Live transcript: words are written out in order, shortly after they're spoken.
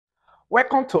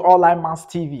Welcome to Online Maths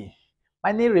TV.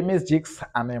 My name remains Jakes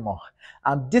Anemo,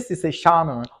 and this is a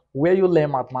channel where you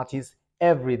learn mathematics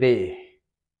every day.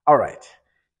 All right,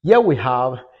 here we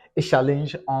have a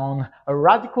challenge on a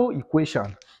radical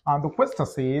equation, and the question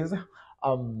says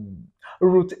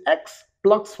root x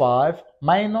plus 5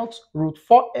 minus root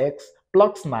 4x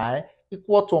plus 9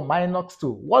 equal to minus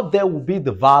 2. What there will be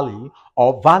the value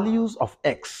or values of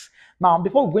x? Now,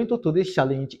 before we go into today's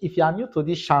challenge, if you are new to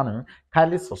this channel,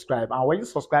 kindly subscribe. And when you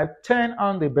subscribe, turn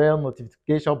on the bell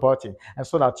notification button, and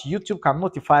so that YouTube can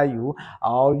notify you.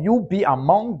 You'll be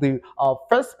among the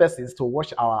first persons to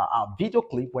watch our video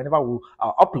clip whenever we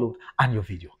upload a new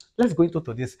video. Let's go into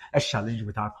today's challenge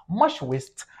without much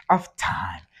waste of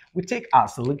time. We take our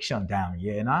selection down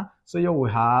here now. So here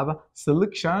we have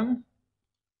selection.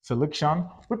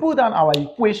 We put down our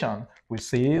equation, which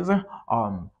says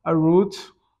a root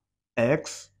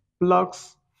x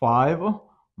plus 5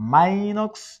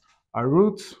 minus a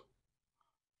root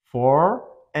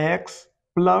 4x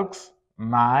plus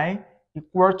 9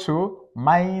 equal to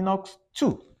minus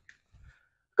 2.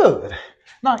 Good.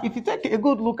 Now, if you take a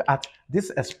good look at this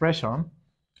expression,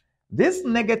 this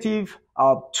negative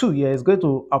 2 here is going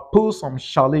to pose some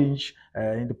challenge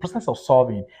in the process of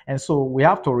solving. And so we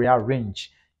have to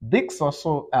rearrange. This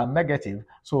also negative,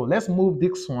 so let's move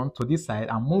this one to this side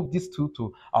and move these two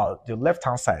to the left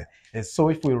hand side. And so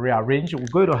if we rearrange, we're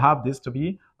going to have this to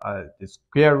be the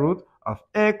square root of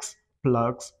x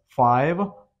plus 5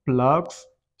 plus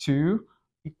 2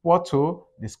 equal to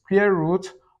the square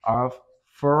root of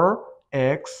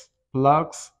 4x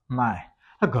plus 9.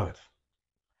 Good.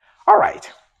 All right,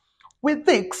 with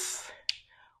this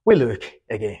we look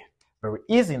again very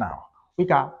easy now. We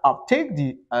can take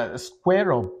the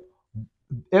square of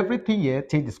everything here,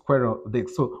 take the square of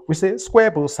this. So we say square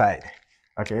both sides.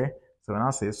 Okay, so now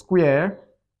say square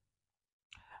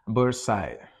both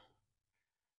sides.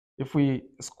 If we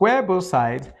square both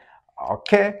sides,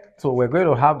 okay, so we're going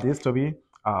to have this to be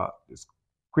the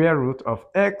square root of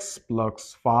x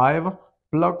plus 5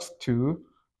 plus 2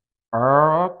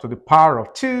 r to the power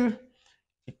of 2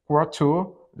 equal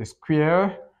to the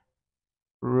square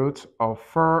root of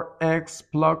 4x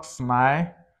plus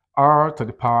 9 r to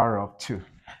the power of 2.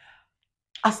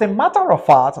 As a matter of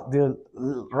fact, the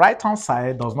right hand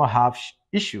side does not have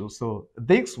issues, so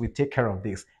this will take care of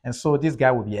this, and so this guy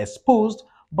will be exposed,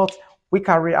 but we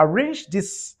can rearrange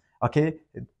this. Okay,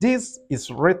 this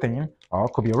is written or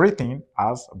could be written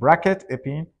as bracket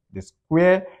open the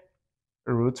square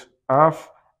root of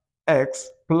x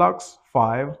plus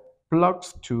 5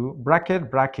 plus 2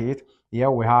 bracket. Here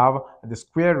we have the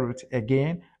square root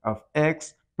again of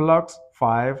x plus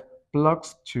 5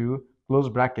 plus 2 close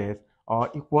bracket or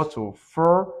equal to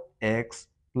 4x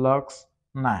plus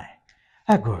 9.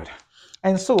 Good.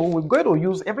 And so we're going to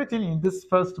use everything in this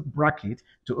first bracket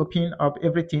to open up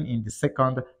everything in the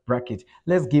second bracket.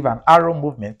 Let's give an arrow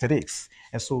movement to this.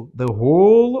 And so the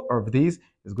whole of this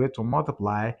is going to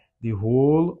multiply the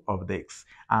whole of this,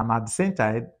 and at the same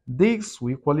time this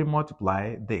will equally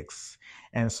multiply this,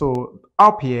 and so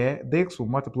up here this will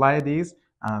multiply this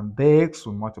and this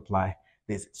will multiply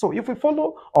this. So if we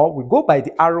follow or we go by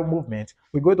the arrow movement,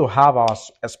 we're going to have our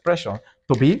expression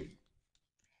to be,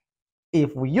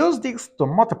 if we use this to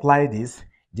multiply this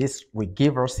will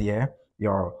give us here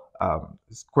your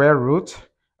square root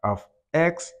of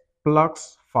x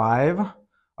plus 5,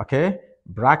 okay,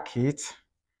 bracket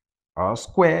or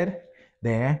squared,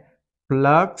 then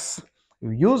plus,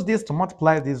 we use this to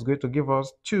multiply this is going to give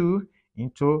us 2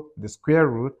 into the square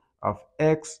root of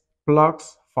x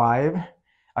plus 5.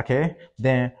 Okay,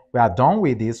 then we are done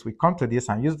with this. We come to this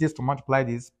and use this to multiply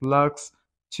this, plus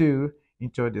 2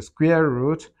 into the square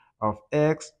root of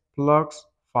x plus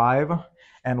 5,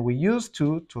 and we use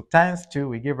 2 times 2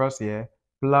 will give us here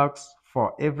plus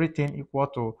 4, everything equal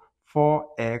to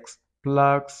 4x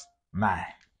plus 9.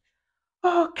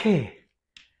 Okay,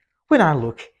 we now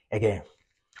look again.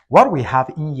 What we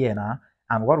have in here now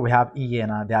and what we have in here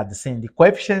now, they are the same. The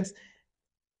coefficients,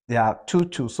 they are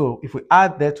 2. So if we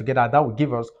add them together, that will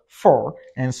give us 4.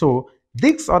 And so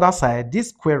this other side, this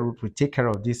square root will take care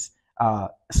of this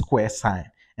square sign.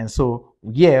 And so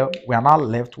here we are now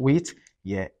left with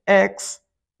here x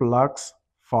plus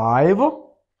 5.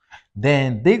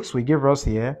 Then this will give us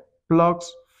here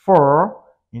plus 4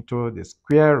 into the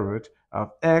square root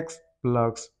of x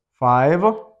plus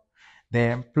 5,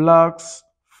 then plus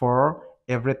 4,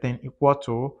 everything equal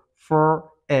to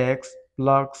 4x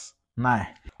plus 9.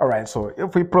 All right, so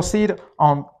if we proceed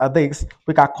on this,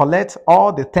 we can collect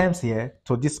all the terms here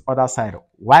to this other side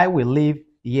while we leave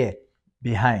here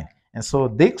behind. And so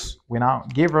this will now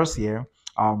give us here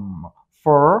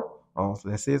 4, or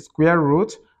let's say square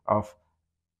root of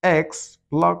x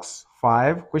plus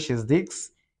 5, which is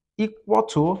this, equal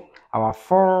to our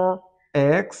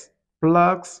 4x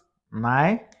plus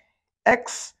 9.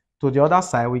 X to the other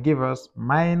side will give us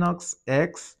minus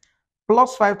x,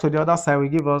 plus 5 to the other side will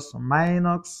give us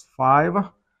minus 5,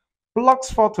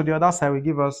 plus 4 to the other side will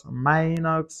give us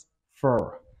minus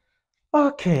 4.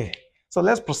 Okay, so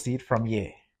let's proceed from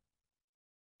here.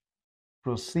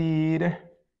 Proceed.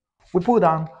 We put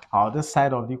down this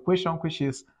side of the equation, which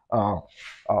is 4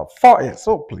 here.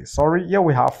 So please, sorry, here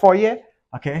we have 4 here.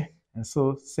 Okay, and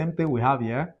so same thing we have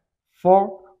here,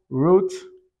 4 root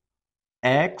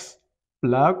x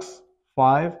plus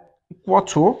 5 equal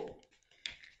to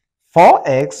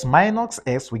 4x minus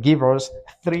x will give us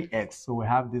 3x. So we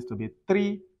have this to be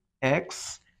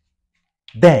 3x.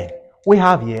 Then we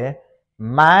have here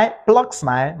 9 plus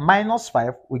 9 minus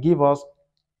 5 will give us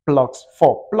plus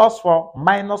 4. Plus 4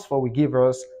 minus 4 will give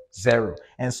us 0.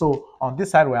 And so on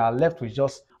this side we are left with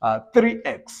just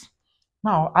 3x.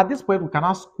 Now at this point we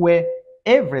cannot square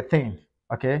everything.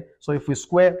 Okay, so if we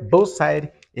square both sides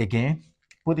again,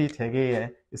 put it again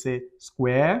here, you say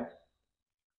square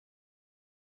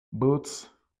both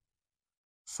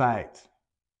sides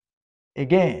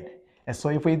again. And so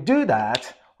if we do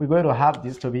that, we're going to have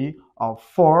this to be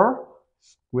 4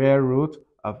 square root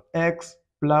of x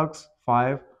plus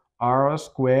 5 r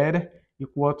squared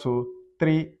equal to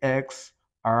 3x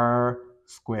r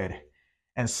squared.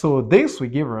 And so this will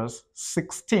give us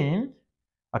 16,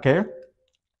 okay,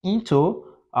 into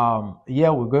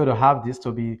here we're going to have this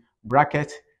to be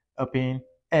bracket open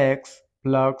x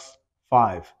plus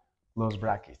 5 close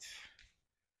bracket.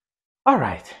 All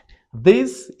right,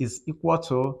 this is equal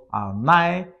to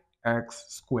 9x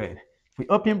squared. If we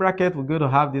open bracket, we're going to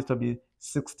have this to be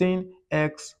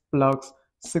 16x plus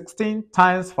 16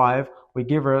 times 5 will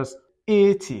give us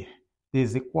 80.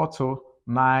 This is equal to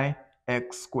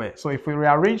 9x squared. So if we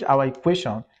rearrange our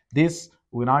equation, this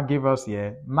will now give us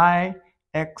here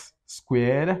 9x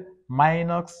squared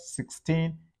minus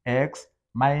 16x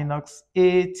minus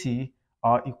 80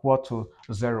 are equal to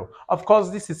 0. Of course,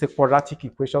 this is a quadratic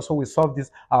equation, so we solve this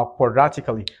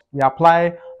quadratically. We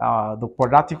apply the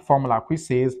quadratic formula, which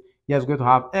says here is going to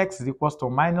have x is equals to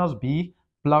minus b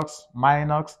plus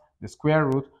minus the square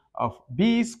root of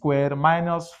b squared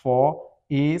minus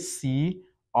 4ac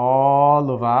all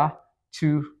over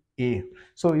 2a.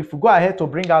 So if we go ahead to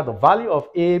bring out the value of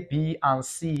a, b, and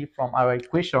c from our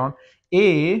equation,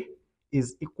 a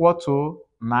is equal to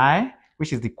 9,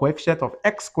 which is the coefficient of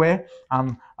x squared,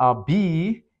 and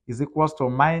b is equals to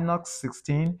minus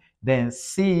 16. Then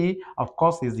c, of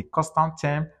course, is the constant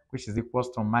term, which is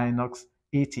equals to minus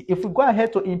 80. If we go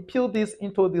ahead to impute this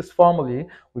into this formula,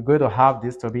 we're going to have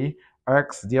this to be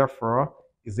x, therefore,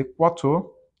 is equal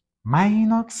to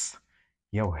minus,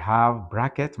 here we have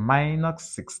bracket minus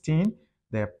 16,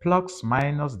 the plus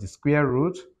minus the square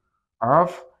root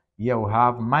of, here we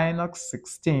have minus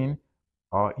 16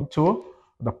 into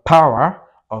the power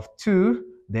of 2,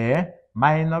 there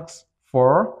minus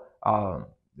 4,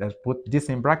 let's put this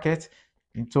in bracket,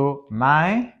 into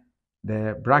 9,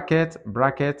 the bracket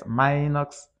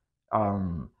minus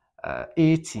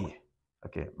 80,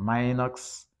 okay,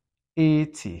 minus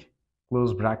 80,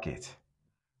 close bracket.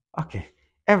 Okay,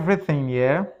 everything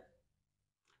here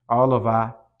all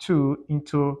over 2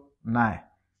 into 9,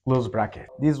 close bracket.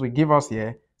 This will give us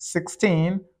here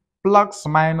 16 plus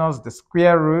minus the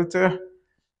square root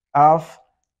of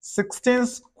 16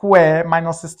 square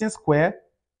minus 16 square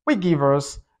will give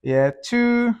us here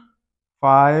 2,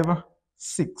 5,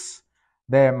 6.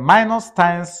 The minus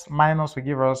times minus will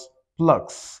give us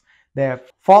plus. The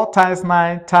 4 times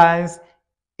 9 times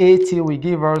 80 will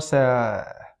give us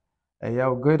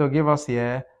we're going to give us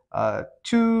here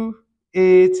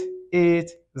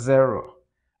 2880.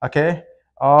 Okay,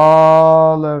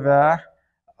 all over.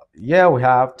 Here we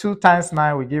have 2 times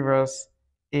 9 will give us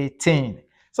 18.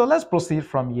 So let's proceed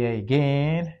from here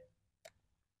again.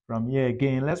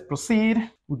 Let's proceed.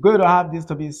 We're going to have this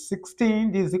to be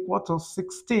 16. This is equal to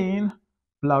 16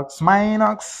 plus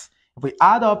minus. If we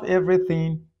add up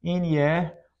everything in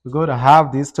here, we're going to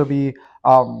have this to be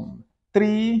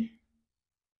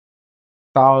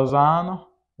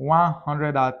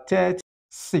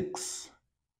 3,136.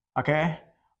 Okay,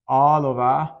 all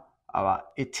over our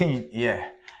 18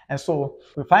 here. And so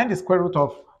we find the square root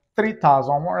of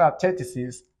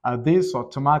 3,136, and this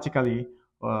automatically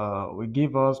will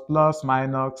give us plus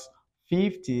minus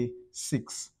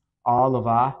 56 all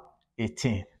over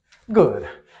 18. Good.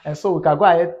 And so we can go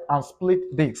ahead and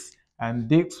split this. And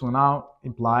this will now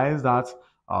implies that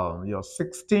your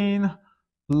 16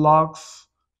 plus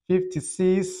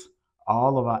 56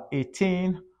 all over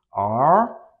 18,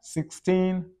 or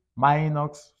 16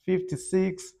 minus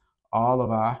 56 all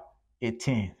over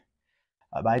 18.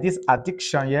 By this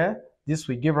addition here, this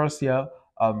will give us here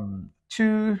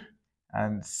 2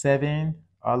 and 7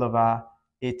 all over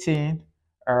 18.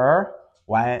 Or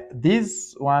while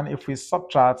this one, if we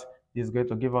subtract, is going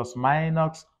to give us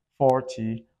minus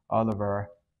 40 all over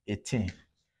 18.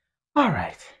 All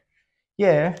right.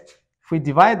 Yeah, if we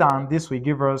divide down, this will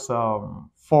give us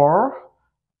 4,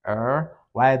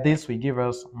 while this will give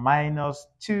us minus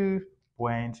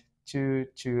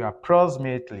 2.22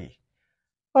 approximately.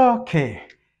 Okay,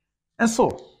 and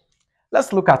so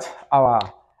let's look at our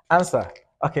answer.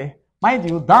 Okay, mind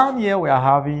you, down here we are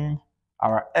having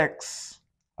our x,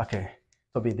 okay,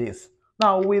 to be this.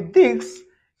 Now with this,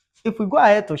 if we go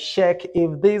ahead to check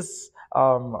if this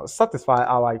satisfy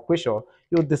our equation,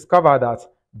 you'll discover that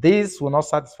this will not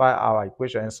satisfy our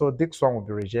equation, and so this one will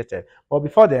be rejected. But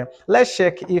before then, let's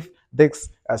check if this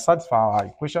satisfy our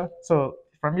equation. So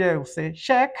from here, we'll say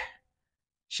check.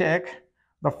 The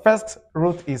first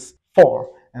root is 4,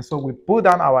 and so we put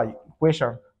down our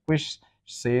equation, which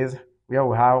says where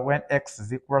we have when x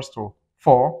is equals to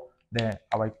 4, then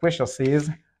our equation says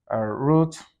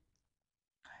root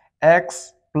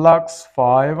x plus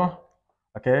 5,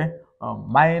 okay,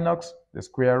 minus the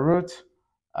square root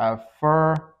of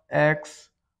 4x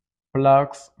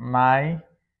plus 9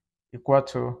 equal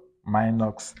to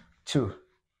minus 2.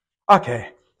 Okay,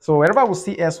 so wherever we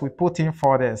see s, we put in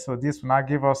 4 there. So this will now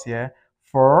give us here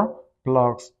 4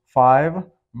 plus 5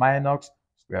 minus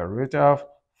square root of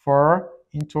 4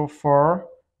 into 4,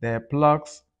 then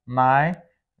plus 9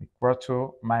 equal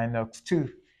to minus 2.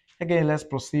 Again, let's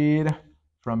proceed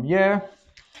from here.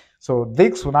 So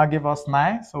this will now give us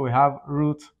 9. So we have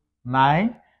root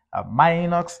 9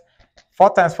 minus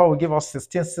 4 times 4 will give us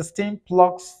 16. 16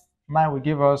 plus 9 will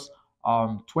give us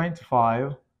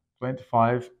 25.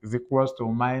 25 is equals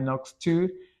to minus 2.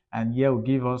 And here will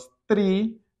give us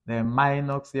 3. Then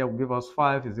minus here will give us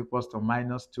 5 is equals to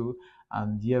minus 2.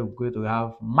 And here we're going to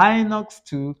have minus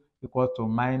 2 equal to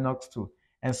minus 2.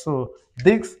 And so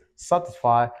this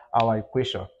satisfies our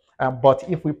equation. But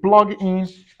if we plug in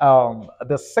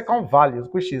the second value,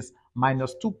 which is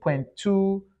minus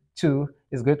 2.22,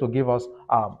 is going to give us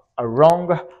a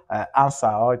wrong answer,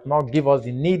 or it not give us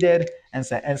the needed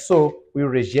answer. And so we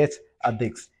reject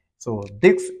this. So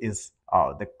this is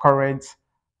the correct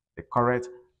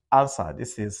answer.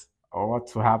 This is what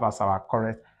to have as our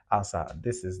correct answer.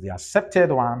 This is the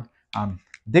accepted one, and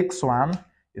this one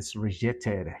is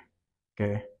rejected.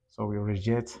 Okay, so we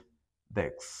reject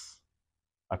this.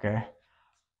 Okay.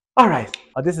 All right.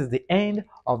 This is the end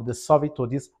of the survey to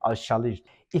this challenge.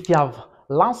 If you have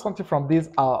learned something from this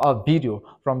video,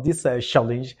 from this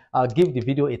challenge, give the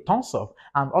video a thumbs up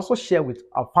and also share with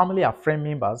our family and friend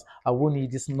members who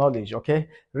need this knowledge. Okay.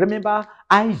 Remember,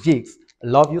 I, Jakes,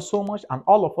 love you so much, and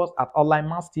all of us at Online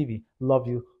Maths TV love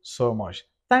you so much.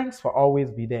 Thanks for always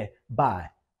be there. Bye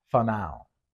for now.